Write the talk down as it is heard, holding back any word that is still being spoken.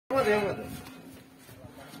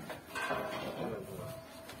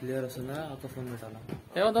Clear వస్తుందా? ఒక phone పెట్టాలా?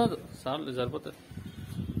 ఏమవుతుంది సార్ సరిపోతుంది.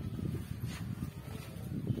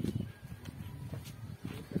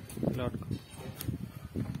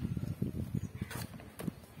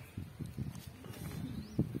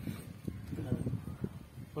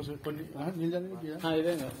 కొన్ని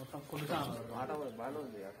ఇదే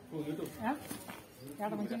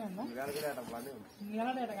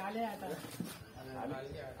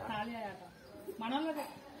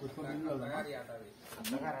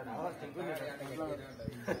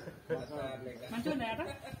మంచిగా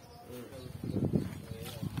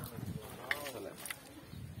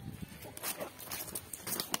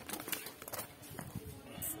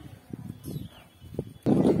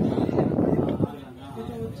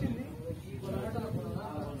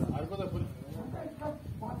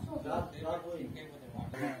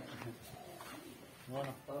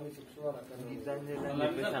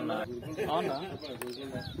అవునా?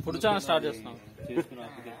 ఫుడ్ ఛానల్ స్టార్ట్ చేస్తున్నాం.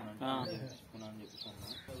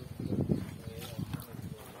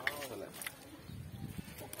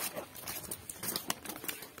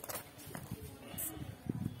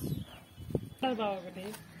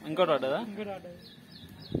 ఇంకోటి ఆర్డరా?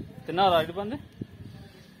 తిన్నారా అరటి పంది?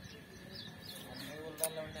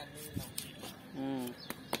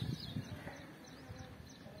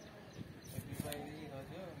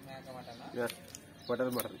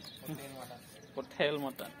 పొట్టేల్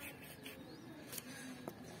మటన్,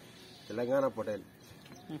 తెలంగాణ పొటేల్.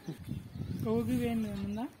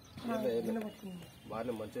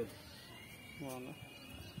 బాగానే మంచిది.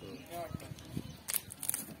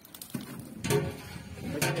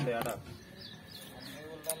 ఆడ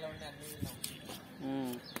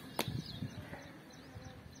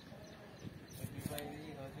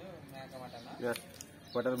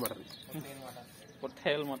పొటేల్ మటన్,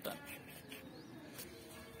 పొట్టేల్ మటన్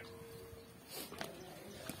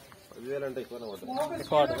 10,000 అంటే ఎక్కువ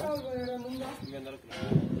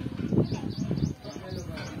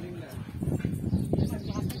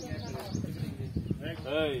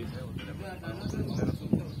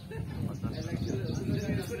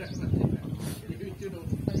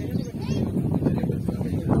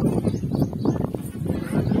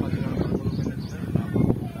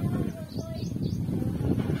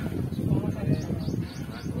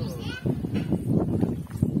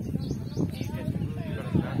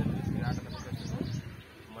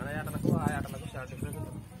మన ఆటలకు ఆ ఆటలకు చాలా డిఫరెన్స్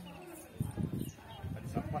ఉంటుంది. అది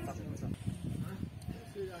సప్ప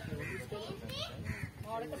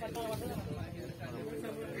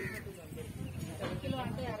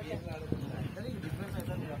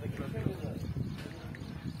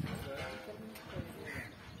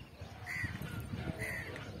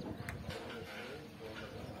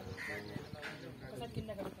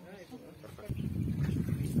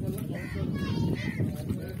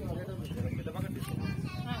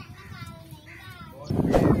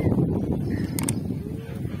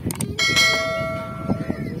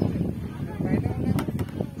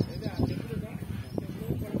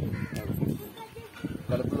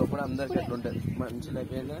కలుపులో కూడా అందరికి అట్లా ఉంటుంది.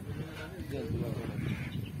 మనుషులకైనా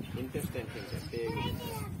ఇంటెస్టెన్స్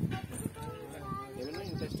ఏమైనా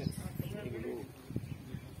ఇంటెస్టెన్స్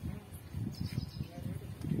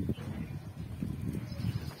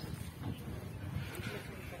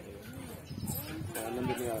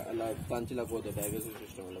అన్నందుకు అలా పంచిలా పోతుంది. డైజెస్టివ్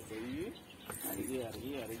సిస్టమ్ అలా పోయి అరిగి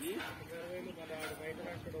అరిగి అరిగి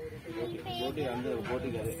బోటి అందరూ బోటి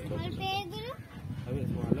అదే అవి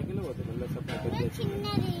వాళ్ళకి పోతుంది. మళ్ళీ సపరేట్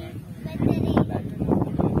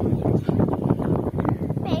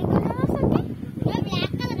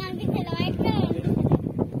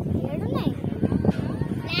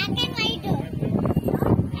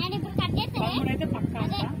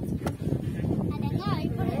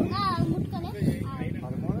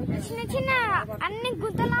చిన్న అన్ని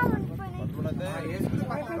గుంతలా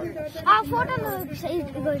ఆ ఫోటోలు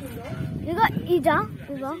ఇగో ఇదా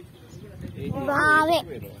ఇగో అవే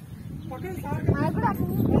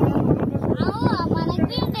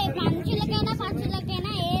మనకి ఉంటాయి.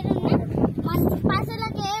 పక్షులకైనా ఏరున్నా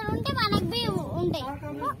పశువులకి ఏరుంటే మనకి బి ఉంటాయి.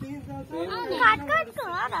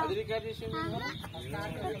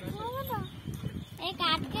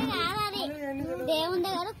 కాటుకే కాదు అది దేవుని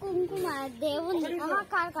దగ్గర కుంకుమ దేవుంది.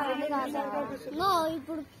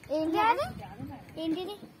 ఇప్పుడు ఏంటి అది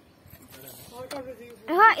ఏంటిది?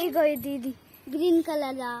 ఇగో ఇది ఇది గ్రీన్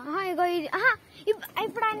కలర్ ఇగో ఇది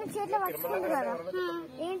ఇప్పుడు ఆయన చేతిలో పట్టుకుంది కదా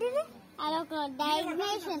ఏంటిది? అదొక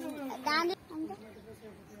డైగ్నేషన్. దాని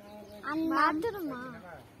అన్నం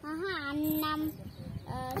అన్నం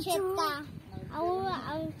చెత్త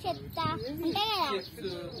చెత్త ఉంటాయి కదా.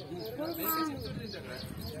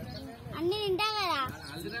 అన్ని తింటాం కదా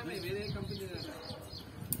అల్దిరామే వేరే కంపెనీ కదా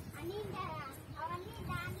అన్ని తింటారా అవన్నీ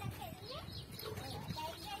దాంట్లోకి వెళ్ళి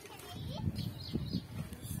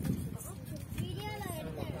వీడియోలో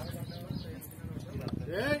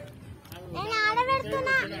నేను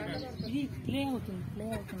ఆడబెడుతున్నా ఇది ప్లే అవుతుంది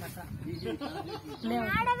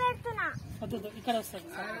ఆడబెడుతున్నా ఇక్కడ వస్తుంది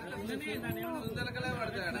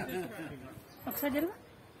ఒకసారి జరుగు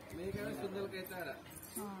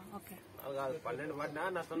ఓకే 12 పడ్డా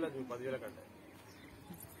నష్టం లేదు 10,000 కంటే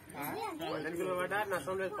 12 కిలో పడ్డా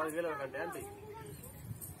నష్టం లేదు 10,000 కంటే అంతే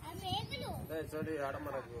సరే ఆడ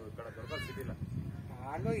మనకు ఇక్కడ దొరకదు సిటీలో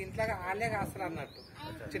వాళ్ళు ఇంట్లో వాళ్ళే కాస్తారు అన్నట్టు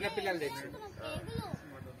చిన్నపిల్లలు తెచ్చి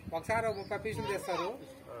ఒకసారి 30 పీసులు తెస్తారు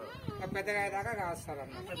పెద్దగా అయ్యేదాకా కాస్తారు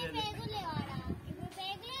అన్నట్టు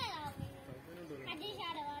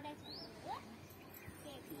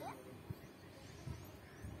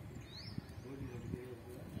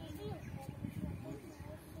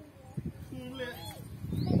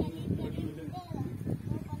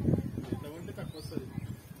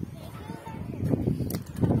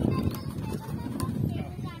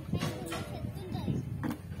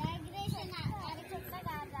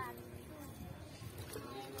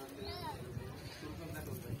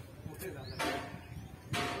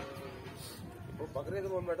బక్రీద్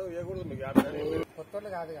మేడం ఏకూడదు మీకు కొత్తోళ్ళు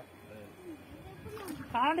కాదుగా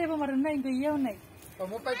కాదండి మరి ఉన్నాయి ఇంకా ఇవే ఉన్నాయి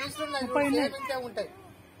 30 పీసులు ఉన్నాయి ఇంతే ఉంటాయి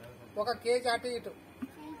 1 కేజీ అటు ఇటు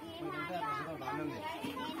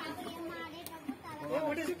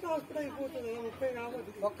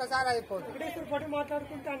ఒక్కసారి అయిపోతుంది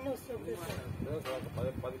మాట్లాడుకుంటే అన్ని వస్తుంది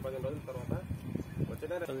 10 రోజుల తర్వాత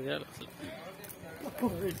వచ్చేటప్పుడు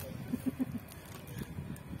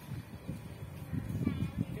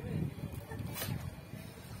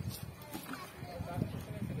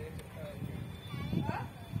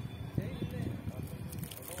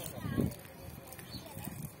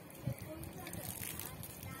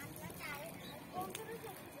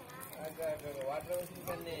వాటర్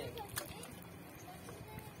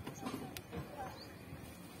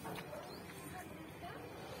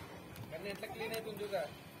కానీ ఎట్లా క్లీన్ అవుతుంది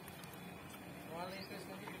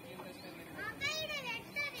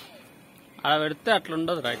అలా పెడితే అట్లా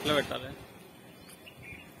ఉండదు రా ఇట్లా పెట్టాలి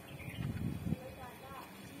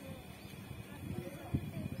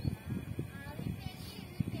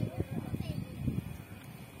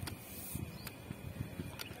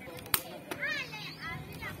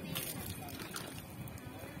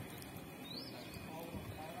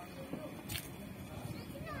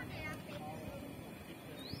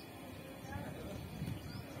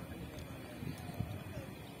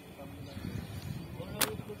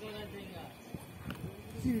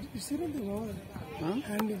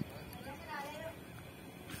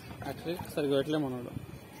యాక్చువల్లీ సరిగ్గా పెట్టలేము అన్నాడు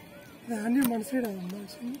అన్ని మన సైడ్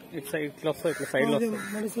ఇటు సైడ్ ఇట్లా వస్తుంది ఇట్లా సైడ్ లో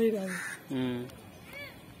మన సైడ్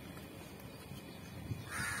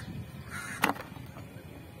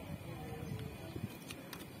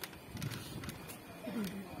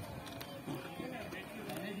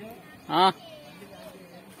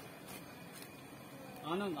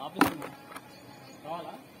ఆనంద్ ఆఫీస్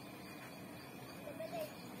కావాలా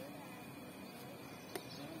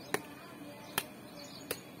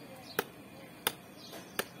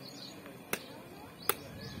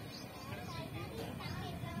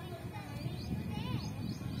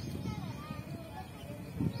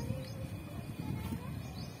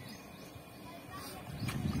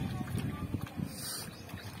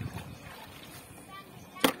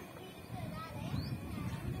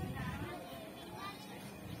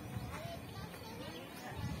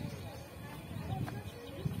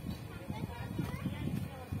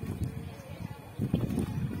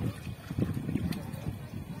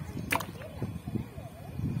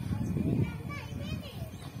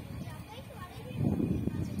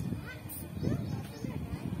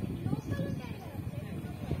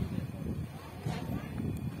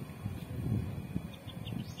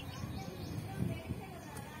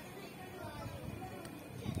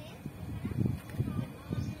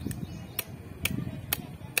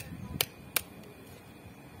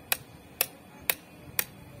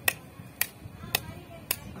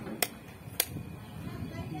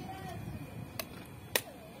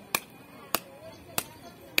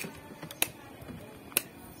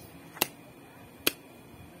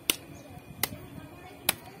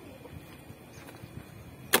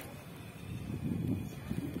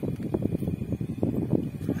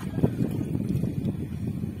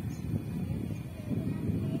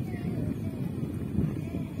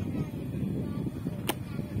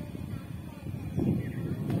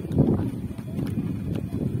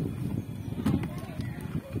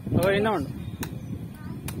విన్నామండి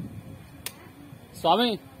స్వామి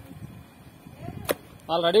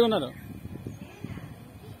వాళ్ళు రెడీ ఉన్నారు.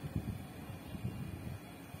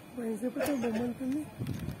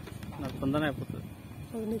 నాకు తొందరనే అయిపోతుంది.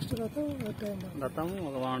 నెక్స్ట్ రథం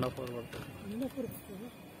ఒక 1.5 hours పడుతుంది.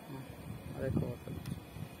 అదే ఎక్కువ పడుతుంది.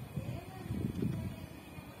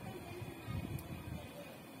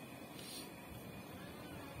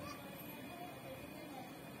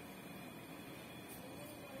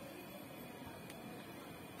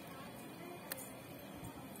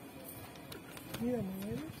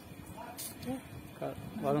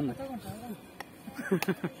 బాగుంది.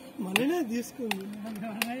 మననే తీసుకుంది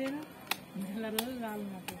నెల రోజులు రాదు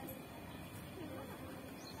నాకు.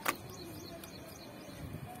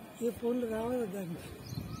 ఏ ఫోన్లు రావదు దానికి,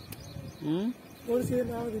 ఫోన్స్ ఏం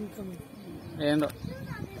రావదు ఇన్కమ్. ఏందో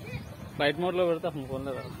ఫ్లైట్ మోడ్లో పెడితే అసలు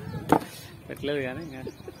ఫోన్లో రాదు. పెట్టలేదు కానీ ఇంకా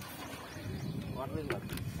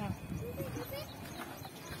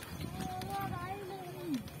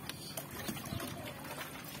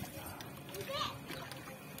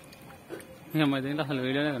ఇంకా మరి దీంట్లో అసలు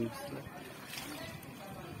వీడియోనే కనిపిస్తుంది.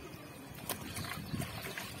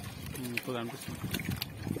 ఇప్పుడు కనిపిస్తుంది.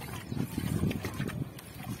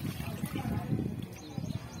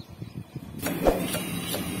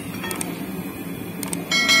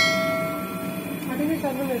 అంటే మీకు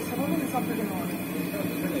అన్నం వేస్తారా, మీరు సపరేట్ కావాలి?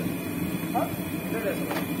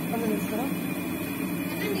 అన్నం వేస్తారా?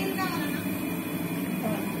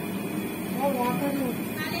 వాటర్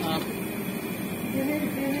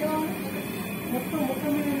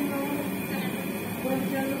మొత్తం మీరు ఎన్ని కావాలి?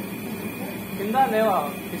 కింద లేవా?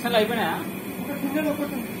 కిచెన్లో అయిపోయినాయా? ఒక గిన్నెలు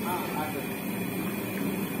ఒకటి ఉంది.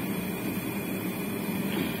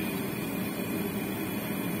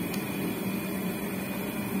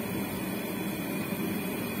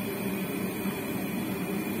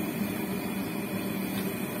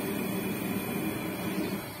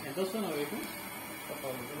 ఎంత వస్తున్నావు వీటి?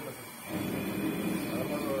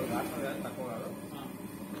 తక్కువ కాదు.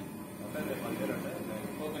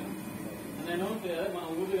 ఓకే. నేను మన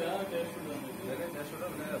ఊరిగా టేస్ట్ ఉంటుంది.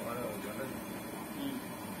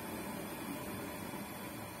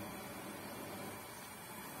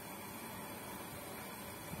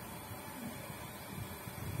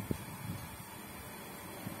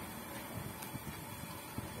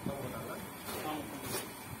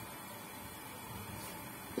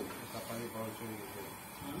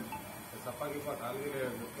 చపాకి కాలు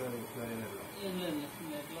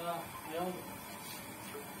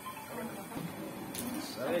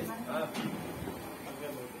సరే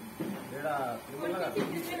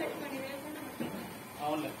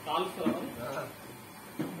అవునులే కాలుస్తాను.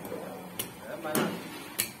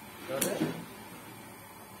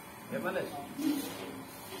 ఏమలే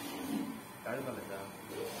కాదు పర్లేదా?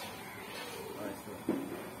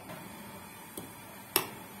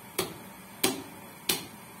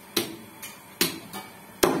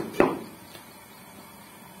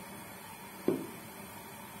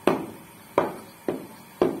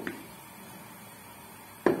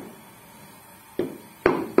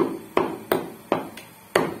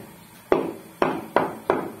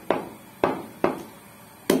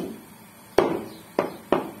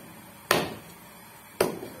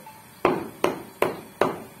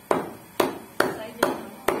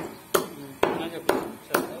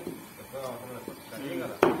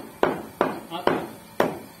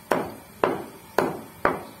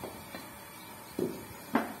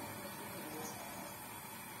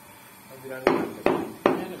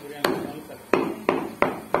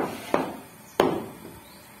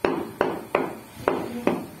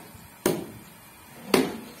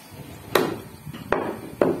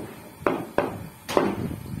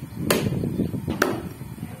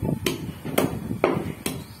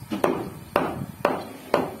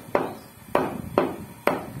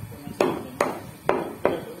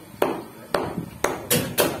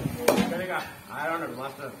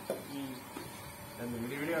 మాస్టర్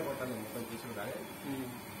విడివిడిగా కొట్టాను మొత్తం తీసుకుని కానీ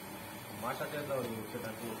మాస్టర్ చేద్దాం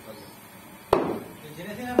వచ్చేటట్టు వస్తాను.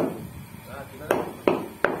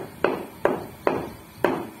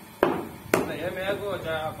 ఏం వేయకు,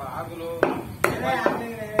 ఆకులు 30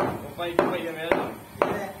 ఏం వేయదు.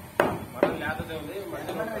 మటన్ లేతదే ఉంది,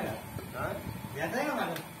 మటన్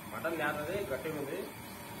లేతది గట్టిగా ఉంది,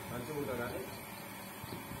 మంచిగా ఉంటుంది. కానీ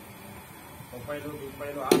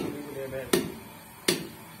 30 ఆకులు ఏమే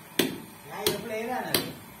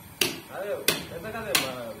అదే ఎంత కదే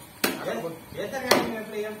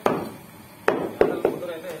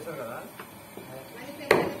కుదురు అయితే వేస్తారు కదా.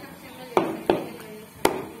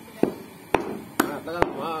 అట్లా కాదు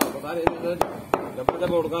ఒకసారి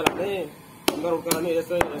దెబ్బ ఉడకాలంటే తొందర ఉడకాలని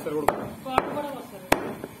వేస్తారు ఉడకాలి.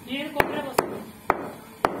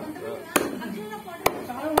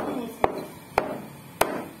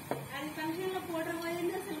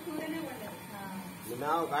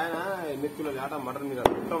 ఒక ఆయన మిత్తులు ఆట మటన్ మీద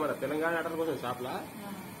మన తెలంగాణ ఆటల కోసం షాప్ లా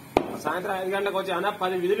సాయంత్రం 5 గంటలకు వచ్చి అన్న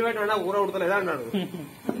 10 విధులు పెట్టినా ఊర ఉడతలేదా అన్నాడు.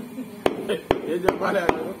 ఏం చెప్పాలి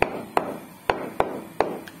అన్నాడు.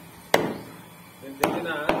 నేను తెలిసిన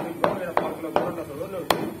పక్కలో కూర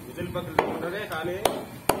ఉంటుంది విధులు పక్కన ఉంటదే కానీ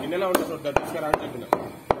గిన్నెలో ఉంటుంది తీసుకురా అని చెప్పిన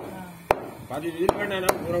 10 విధులు పెట్టినా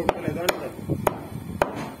ఊర ఉడతలేదా అంటున్నాడు.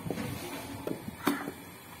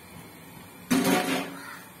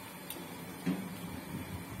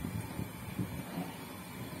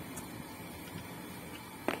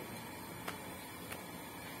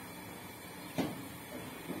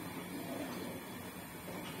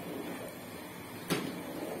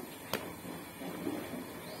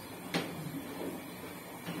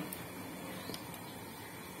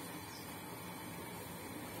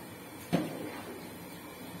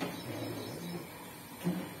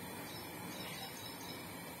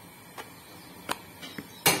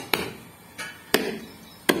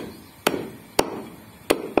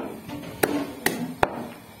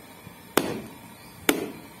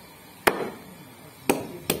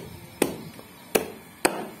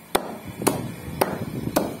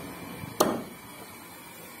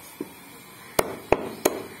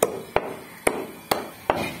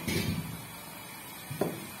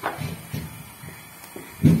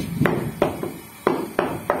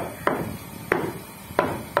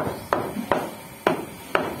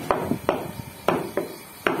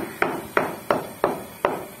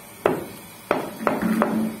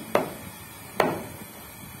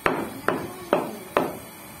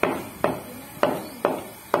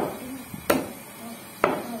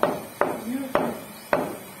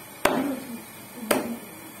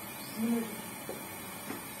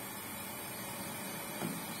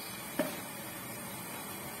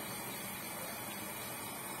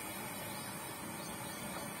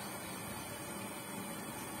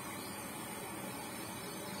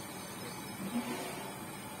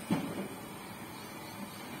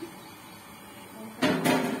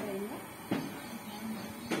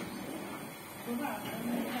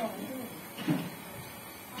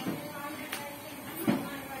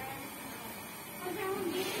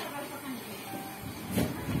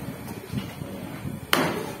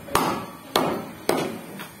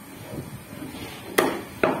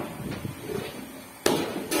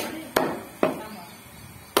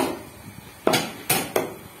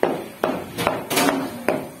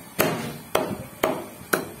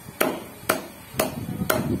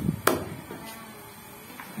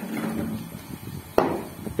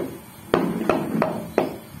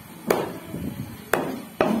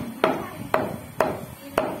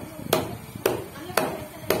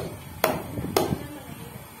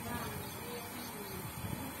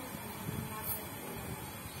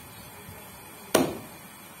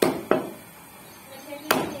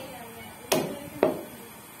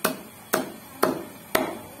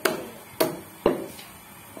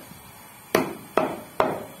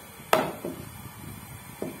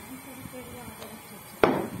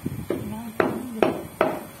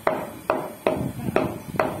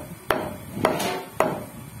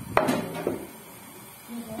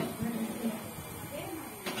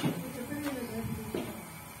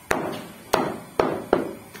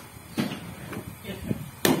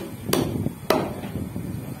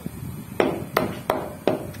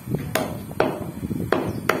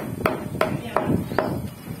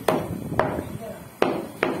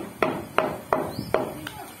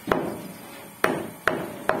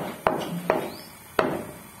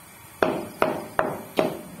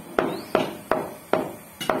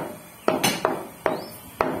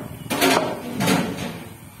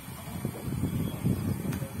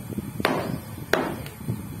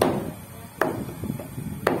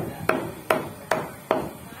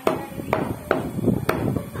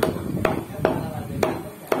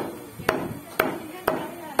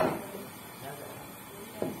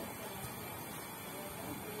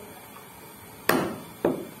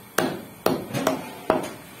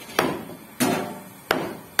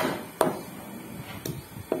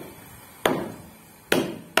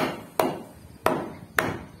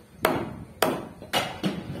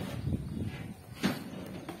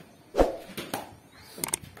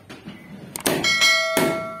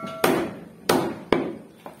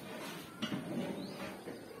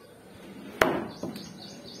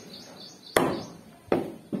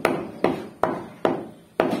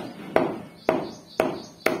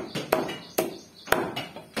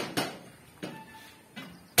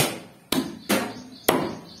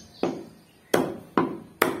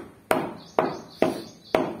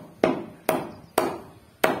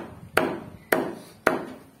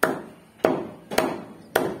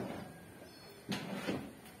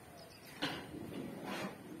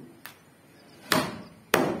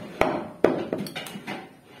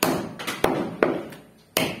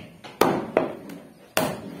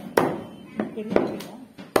 పెళ్లి చేసేదా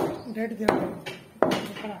డైట్ తినడం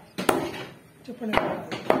ఎక్కడ చెప్పండి.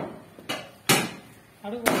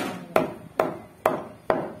 అడుగు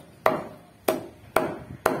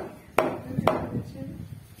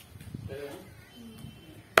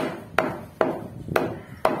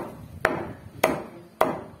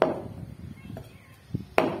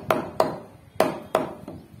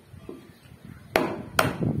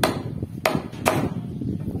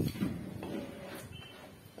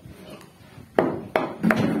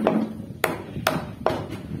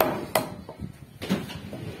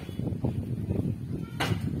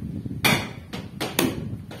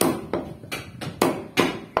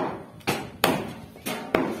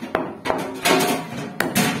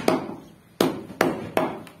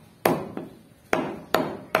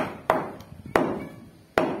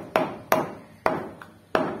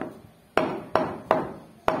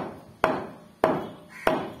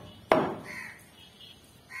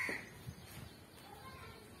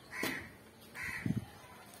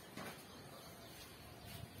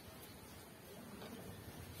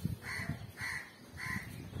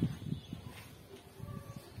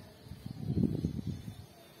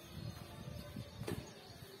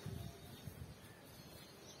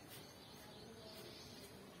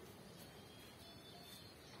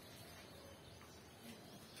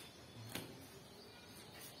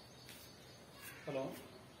హలో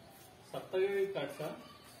సప్తగిరి కట్సా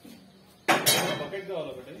బకెట్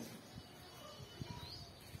కావాలి ఒకటి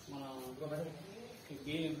మన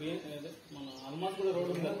మన అల్మాస్ కూడా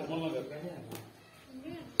రోడ్ ఉంది Tirumala Nagar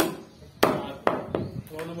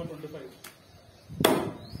road number 25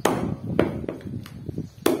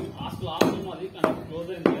 hostel మాది కానీ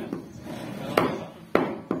క్లోజ్ అయింది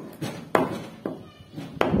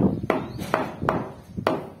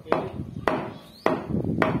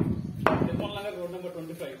తిరుమల నగర్ రోడ్ నెంబర్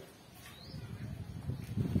 25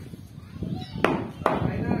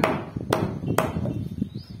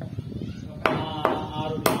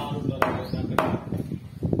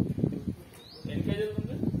 ఎన్ని కేజీలు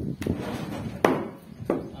ఉంది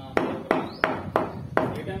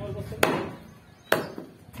ఏ టైం వరకు వస్తుంది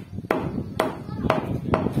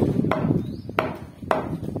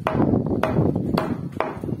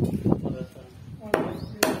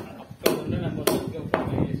అక్కడ ఉండే నెంబర్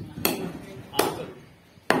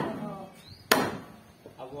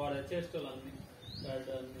అప్పుడు వాడు వచ్చేసుకోవాలన్నీ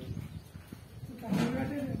అన్ని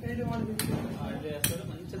డైలీ వాళ్ళు అది చేస్తాడు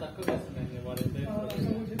మంచి తక్కువ చేస్తుండే వాడు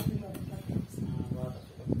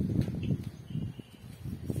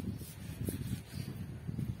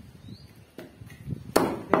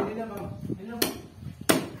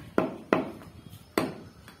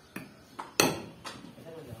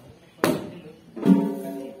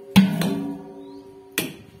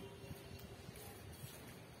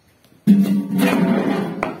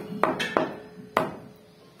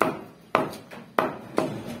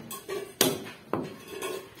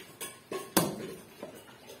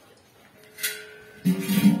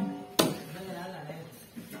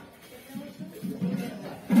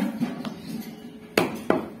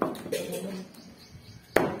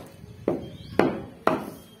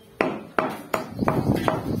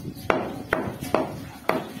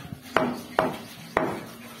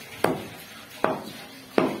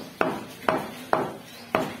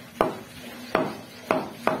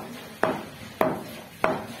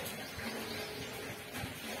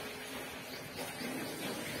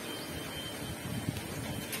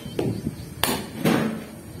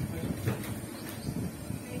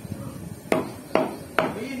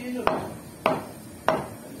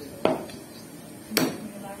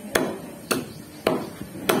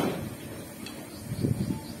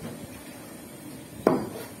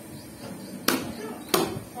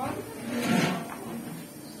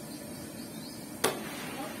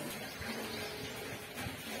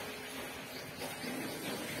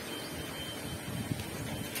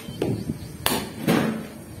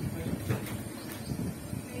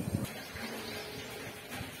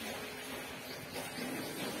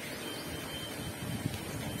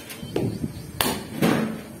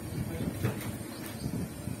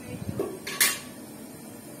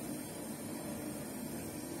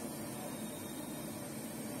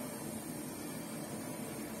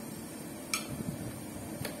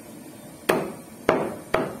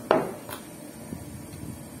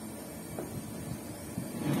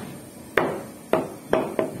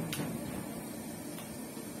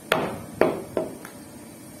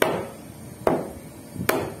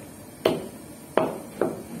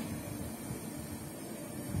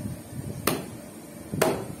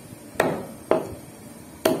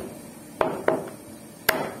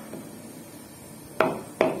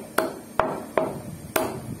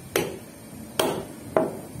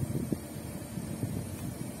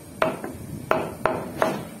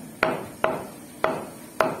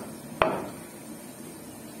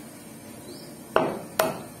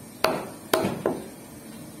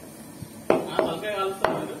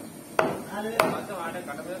కలుస్తారు మొత్తం ఆడే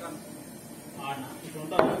కట్ట మీద ఇట్లా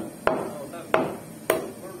ఉంటారు ఉంటారు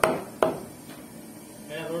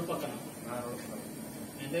రోడ్ పక్కన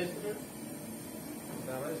ఎంత వేసుకుంటాడు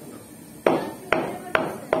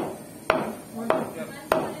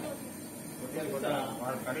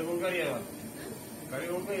వాడు కడిగి ఉంటే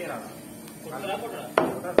కడిగి ఉంటే కొట్టరా కొట్టరా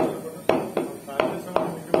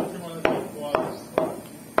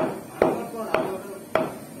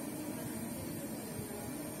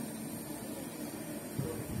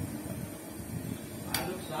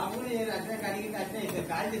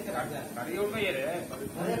కడిగి ఉంటే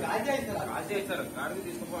కాల్చి ఇస్తారు కాడికి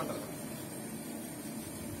తీసుకుపోంటారు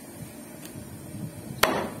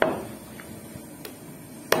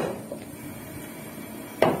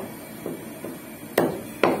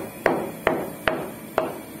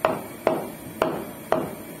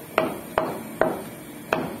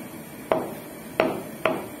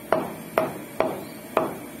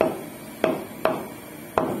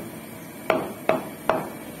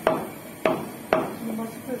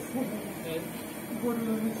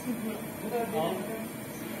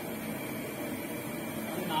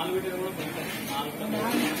నాలుగు వీటిలో కూడా పెడతారు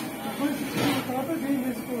తర్వాత క్లీన్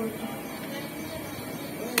చేసుకోవచ్చు.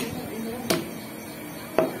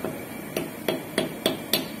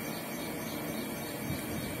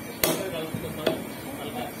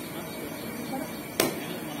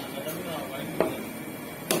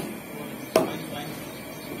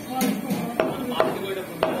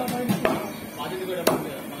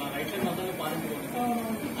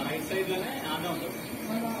 రైట్ సైడ్ లోనే ఆనే ఉంటుంది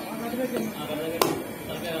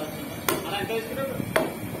అలా ఎంత వేసుకుంటాడు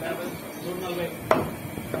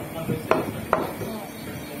 140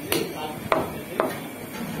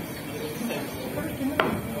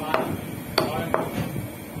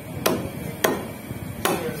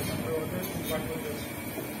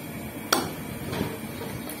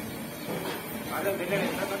 అదే బిర్యానీ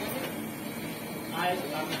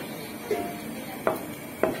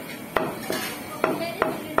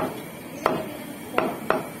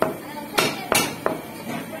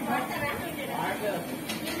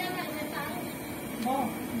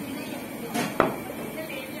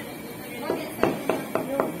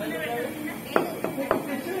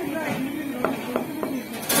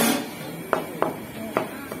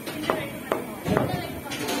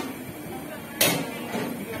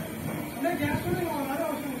గ్యాస్ కూడా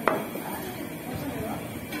అవసరం లేదు.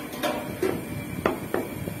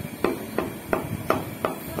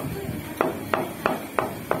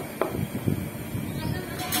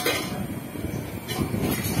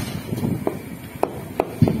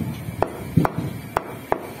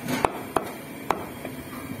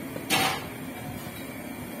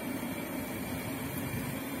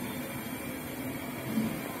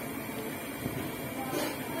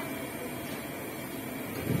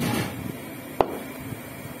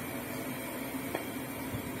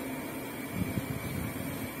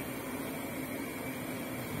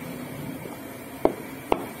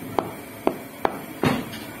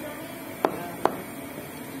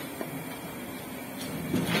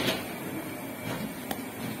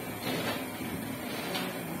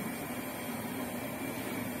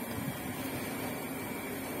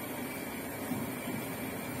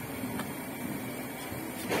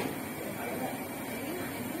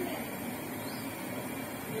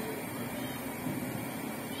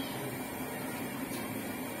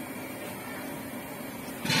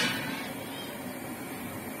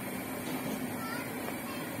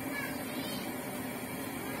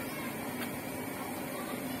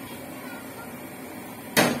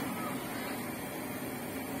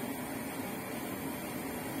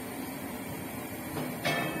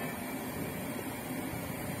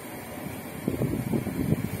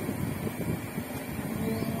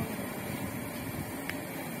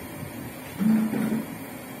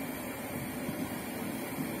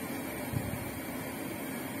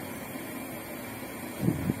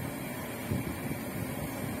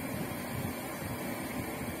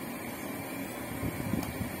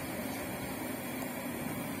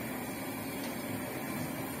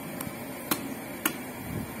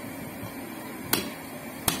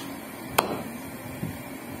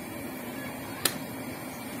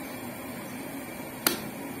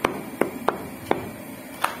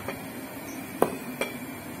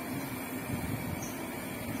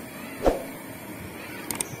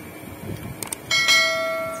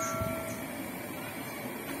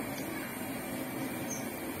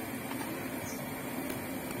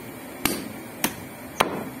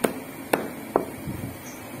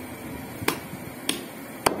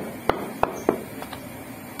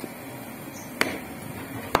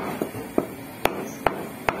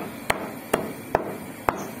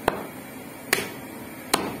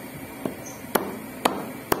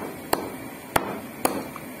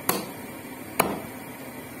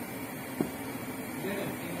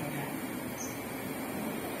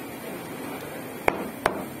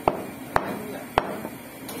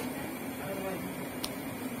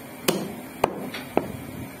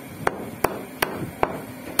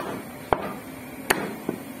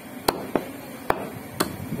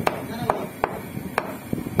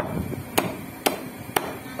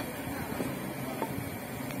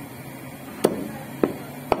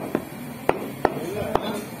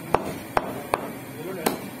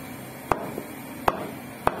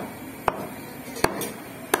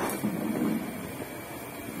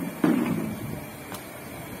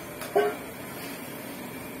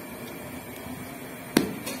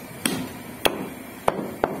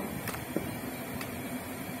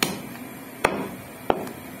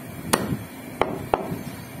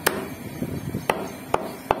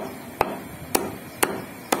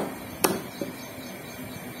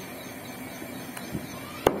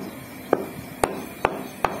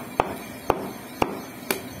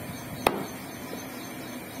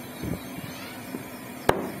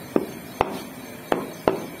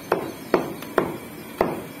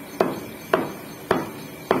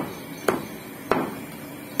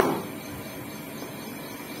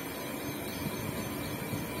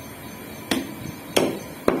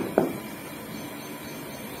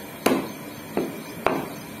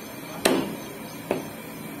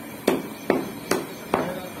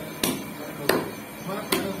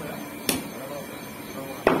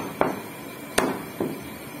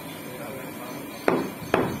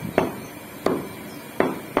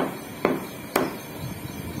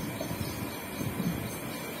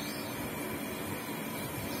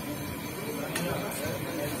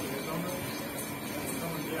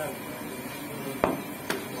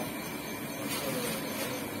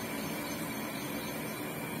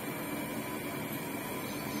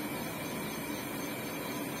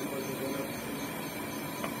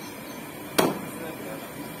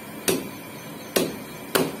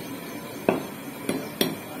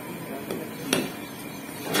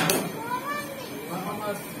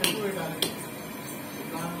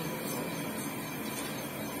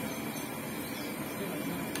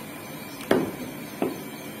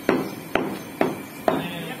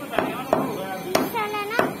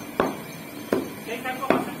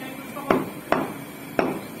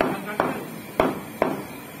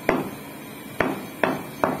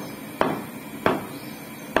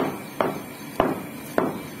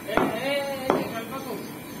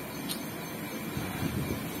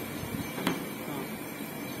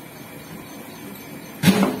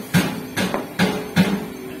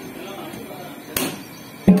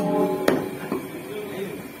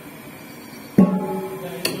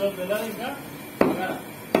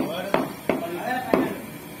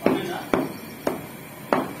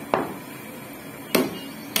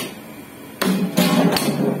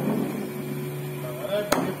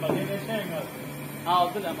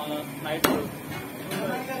 వద్దులే మళ్ళీ నైట్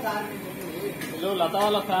వీళ్ళు లత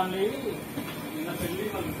వాళ్ళ ఫ్యామిలీ నిన్న పెళ్లి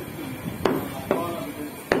వాళ్ళు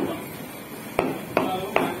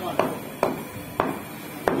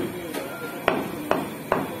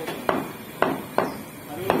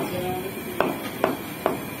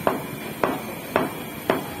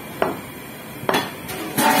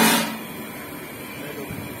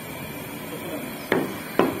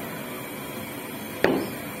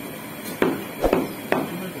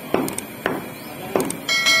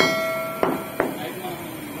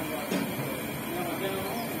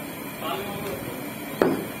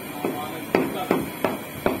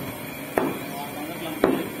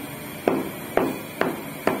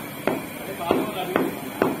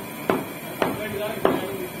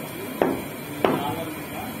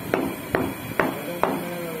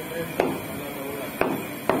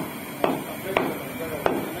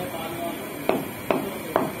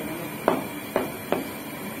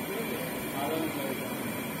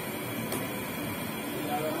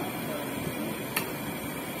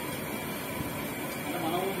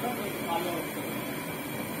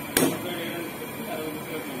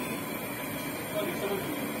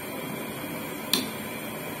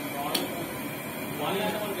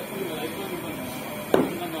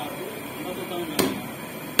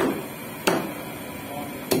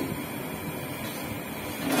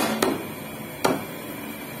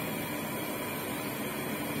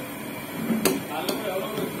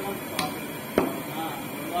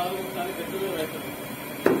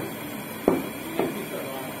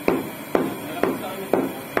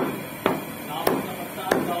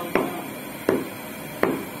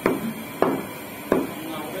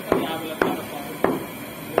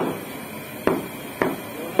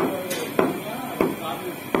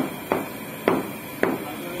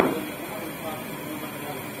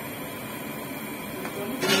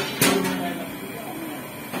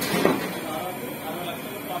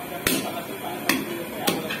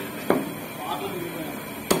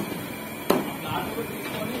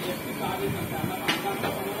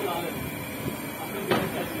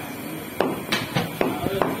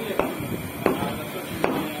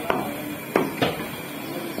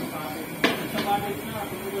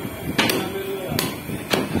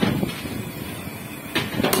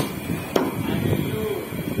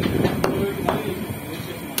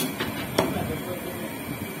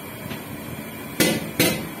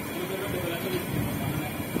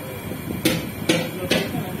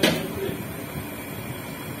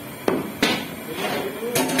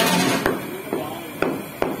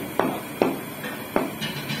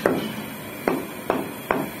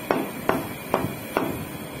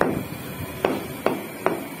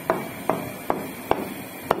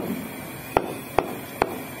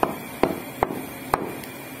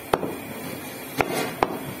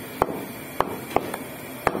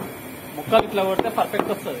ముక్కలు ఇట్లా కొడితే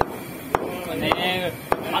పర్ఫెక్ట్ వస్తుంది.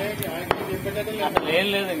 అసలు ఏం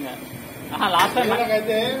లేదు ఇంకా లాస్ట్ టైం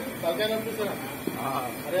అయితే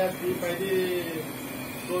అరే అది పైది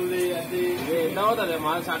అది ఎంత అవుతుంది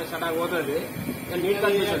మా స్టార్ట్ పోతుంది నీట్గా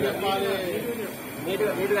అనిపిస్తుంది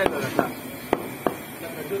నీట్గా అవుతుంది అట్లా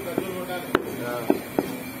పెద్దలు కొట్టాలి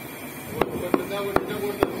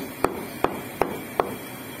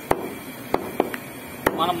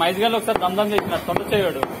మనం మైజ్గాల్లో ఒకసారి దందం చేసిన తొండ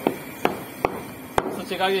చేయడు సో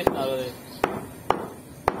చికాకు చేసినారు అది.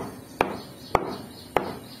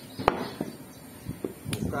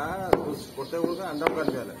 ఇంకా కొట్టే కూడా అందం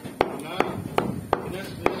కనిపించాలి.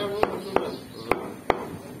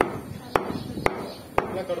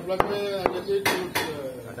 కడుపులోకి అని చెప్పి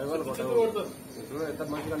ఎంత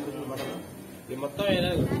మంచిగా అనిపిస్తుంది మనం. ఈ మొత్తం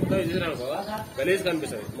మొత్తం ఇది గలీజ్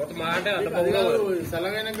కనిపిస్తుంది మొత్తం. మా అంటే అంత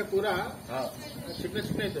చల్లగైనాక కూర చిన్న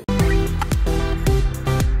చిన్న అవుతుంది.